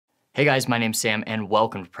Hey guys, my name's Sam and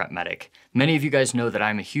welcome to Prep Medic. Many of you guys know that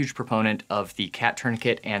I'm a huge proponent of the cat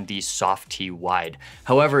tourniquet and the SoftW wide.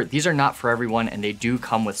 However, these are not for everyone and they do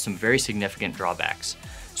come with some very significant drawbacks.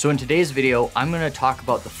 So in today's video, I'm going to talk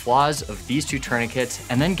about the flaws of these two tourniquets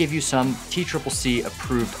and then give you some TCCC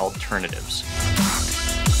approved alternatives.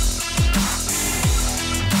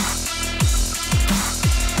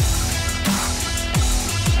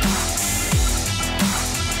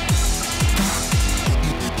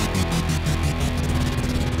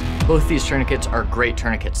 Both these tourniquets are great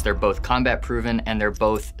tourniquets. They're both combat proven and they're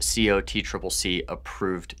both TCCC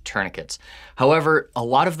approved tourniquets. However, a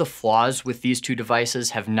lot of the flaws with these two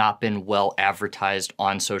devices have not been well advertised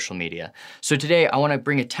on social media. So today I want to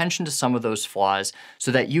bring attention to some of those flaws so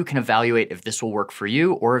that you can evaluate if this will work for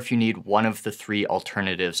you or if you need one of the three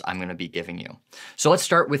alternatives I'm going to be giving you. So let's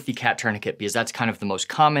start with the cat tourniquet because that's kind of the most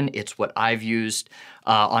common. It's what I've used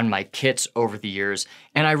on my kits over the years,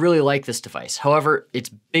 and I really like this device. However, its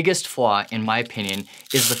biggest flaw, in my opinion,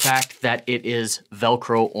 is the fact that it is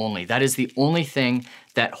Velcro only. That is the only thing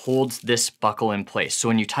that holds this buckle in place. So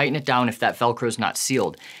when you tighten it down, if that Velcro is not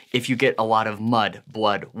sealed, if you get a lot of mud,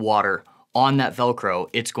 blood, water on that Velcro,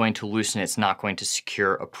 it's going to loosen, it's not going to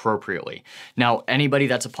secure appropriately. Now, anybody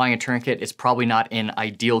that's applying a tourniquet is probably not in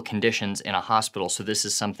ideal conditions in a hospital, so this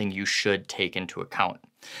is something you should take into account.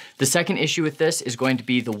 The second issue with this is going to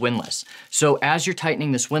be the windlass. So as you're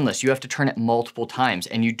tightening this windlass, you have to turn it multiple times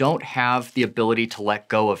and you don't have the ability to let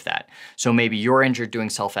go of that. So maybe you're injured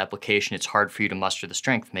doing self-application, it's hard for you to muster the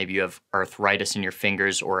strength. Maybe you have arthritis in your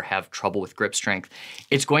fingers or have trouble with grip strength.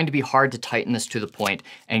 It's going to be hard to tighten this to the point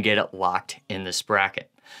and get it locked in this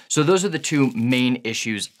bracket. So those are the two main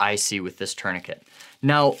issues I see with this tourniquet.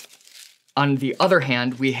 Now, on the other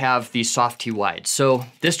hand, we have the SoftW wide. So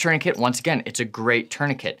this tourniquet, once again, it's a great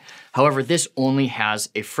tourniquet. However, this only has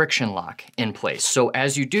a friction lock in place. So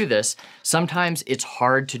as you do this, sometimes it's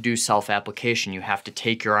hard to do self-application. You have to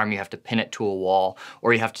take your arm, you have to pin it to a wall,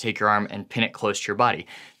 or you have to take your arm and pin it close to your body.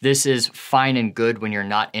 This is fine and good when you're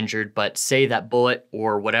not injured, but say that bullet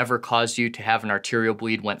or whatever caused you to have an arterial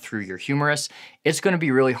bleed went through your humerus, it's going to be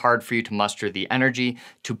really hard for you to muster the energy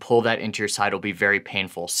to pull that into your side. It'll be very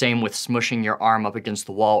painful. Same with smushing your arm up against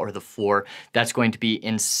the wall or the floor. That's going to be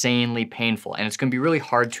insanely painful, and it's going to be really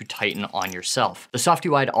hard to tighten on yourself. The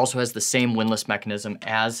SoftW wide also has the same windlass mechanism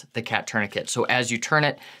as the cat tourniquet. So as you turn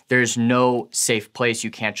it, there's no safe place. You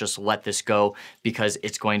can't just let this go because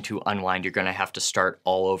it's going to unwind. You're going to have to start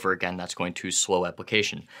all over again. That's going to slow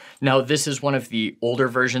application. Now, this is one of the older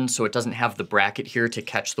versions, so it doesn't have the bracket here to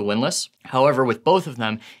catch the windlass. However, with both of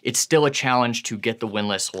them, it's still a challenge to get the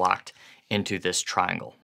windlass locked into this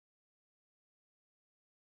triangle.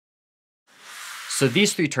 So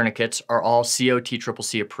these three tourniquets are all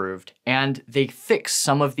TCCC approved, and they fix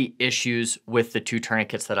some of the issues with the two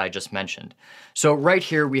tourniquets that I just mentioned. So right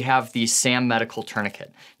here we have the Sam Medical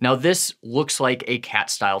tourniquet. Now this looks like a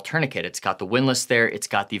cat style tourniquet. It's got the windlass there, it's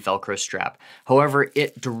got the Velcro strap. However,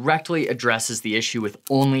 it directly addresses the issue with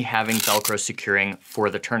only having Velcro securing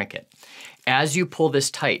for the tourniquet. As you pull this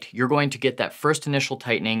tight, you're going to get that first initial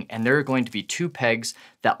tightening and there are going to be two pegs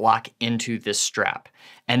that lock into this strap.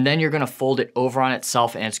 And then you're going to fold it over on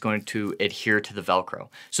itself and it's going to adhere to the Velcro.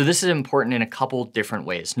 So this is important in a couple different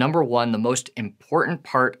ways. Number one, the most important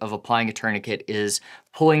part of applying a tourniquet is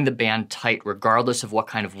pulling the band tight regardless of what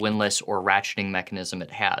kind of windlass or ratcheting mechanism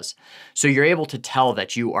it has. So you're able to tell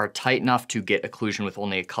that you are tight enough to get occlusion with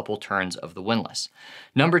only a couple turns of the windlass.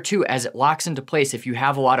 Number two, as it locks into place, if you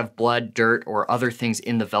have a lot of blood, dirt, or other things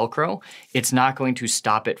in the Velcro, it's not going to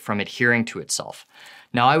stop it from adhering to itself.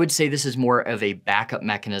 Now, I would say this is more of a backup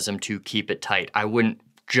mechanism to keep it tight. I wouldn't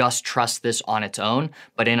just trust this on its own,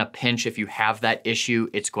 but in a pinch, if you have that issue,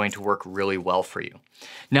 it's going to work really well for you.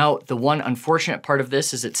 Now, the one unfortunate part of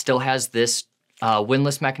this is it still has this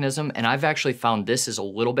windlass mechanism, and I've actually found this is a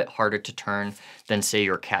little bit harder to turn than, say,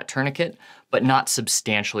 your cat tourniquet, but not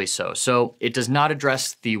substantially so. So it does not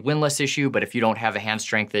address the windlass issue, but if you don't have a hand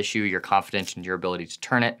strength issue, you're confident in your ability to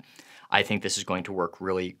turn it, I think this is going to work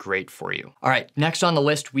really great for you. All right, next on the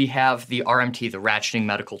list, we have the RMT, the Ratcheting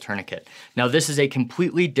Medical Tourniquet. Now, this is a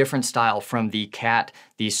completely different style from the cat,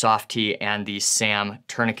 the SoftW, and the Sam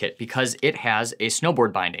tourniquet because it has a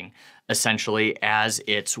snowboard binding, essentially, as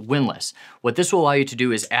its windlass. What this will allow you to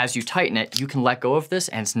do is as you tighten it, you can let go of this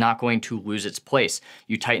and it's not going to lose its place.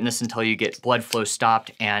 You tighten this until you get blood flow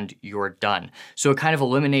stopped and you're done. So it kind of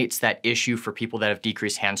eliminates that issue for people that have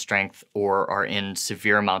decreased hand strength or are in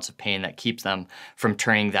severe amounts of pain that keeps them from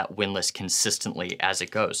turning that windlass consistently as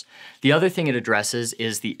it goes. The other thing it addresses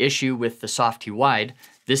is the issue with the SoftW wide.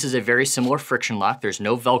 This is a very similar friction lock. There's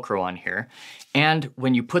no Velcro on here. And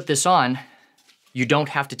when you put this on, you don't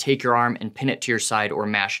have to take your arm and pin it to your side or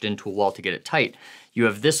mash it into a wall to get it tight. You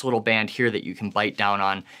have this little band here that you can bite down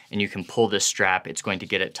on, and you can pull this strap. It's going to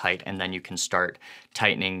get it tight, and then you can start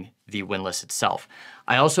tightening the windlass itself.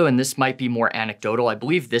 I also, and this might be more anecdotal, I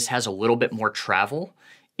believe this has a little bit more travel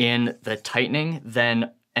in the tightening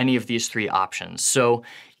than any of these three options. So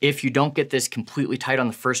if you don't get this completely tight on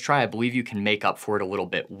the first try, I believe you can make up for it a little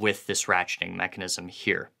bit with this ratcheting mechanism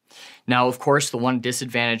here. Now, of course, the one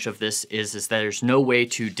disadvantage of this is that there's no way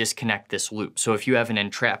to disconnect this loop. So if you have an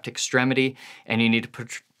entrapped extremity and you need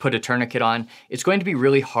to put a tourniquet on, it's going to be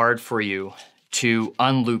really hard for you to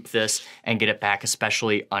unloop this and get it back,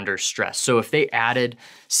 especially under stress. So if they added,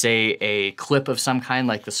 say, a clip of some kind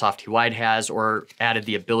like the SoftW has, or added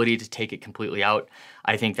the ability to take it completely out,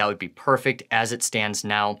 I think that would be perfect. As it stands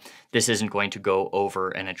now, this isn't going to go over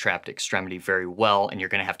an entrapped extremity very well, and you're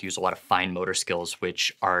gonna have to use a lot of fine motor skills,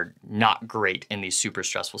 which are not great in these super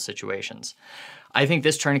stressful situations. I think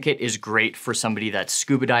this tourniquet is great for somebody that's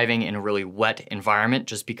scuba diving in a really wet environment,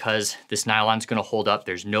 just because this nylon's gonna hold up,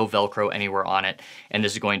 there's no Velcro anywhere on it, and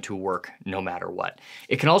this is going to work no matter what.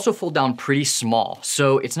 It can also fold down pretty small,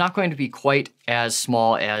 so it's not going to be quite as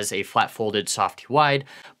small as a flat folded SoftW,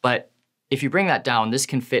 but if you bring that down, this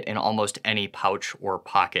can fit in almost any pouch or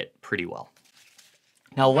pocket pretty well.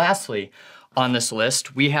 Now, lastly, on this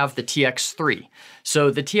list, we have the TX3. So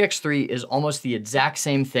the TX3 is almost the exact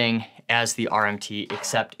same thing as the RMT,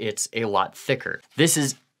 except it's a lot thicker. This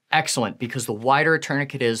is excellent because the wider a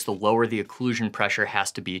tourniquet is, the lower the occlusion pressure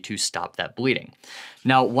has to be to stop that bleeding.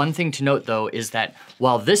 Now, one thing to note though is that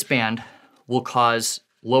while this band will cause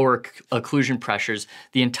lower occlusion pressures,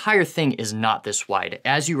 the entire thing is not this wide.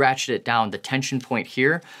 As you ratchet it down, the tension point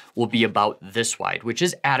here will be about this wide, which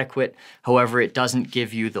is adequate. However, it doesn't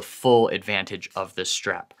give you the full advantage of this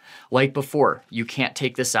strap. Like before, you can't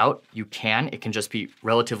take this out. You can, it can just be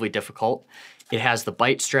relatively difficult. It has the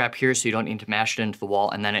bite strap here, so you don't need to mash it into the wall,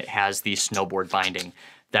 and then it has the snowboard binding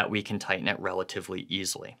that we can tighten it relatively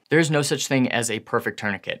easily. There's no such thing as a perfect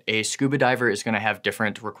tourniquet. A scuba diver is gonna have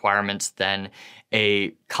different requirements than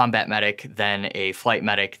a combat medic, than a flight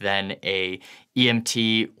medic, than a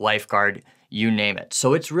EMT, lifeguard, you name it.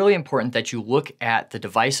 So it's really important that you look at the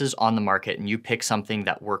devices on the market and you pick something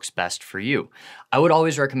that works best for you. I would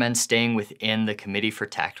always recommend staying within the Committee for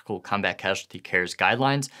Tactical Combat Casualty Care's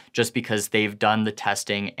guidelines, just because they've done the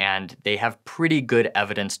testing and they have pretty good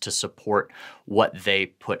evidence to support what they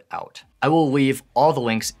put out. I will leave all the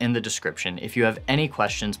links in the description. If you have any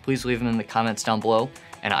questions, please leave them in the comments down below,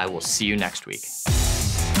 and I will see you next week.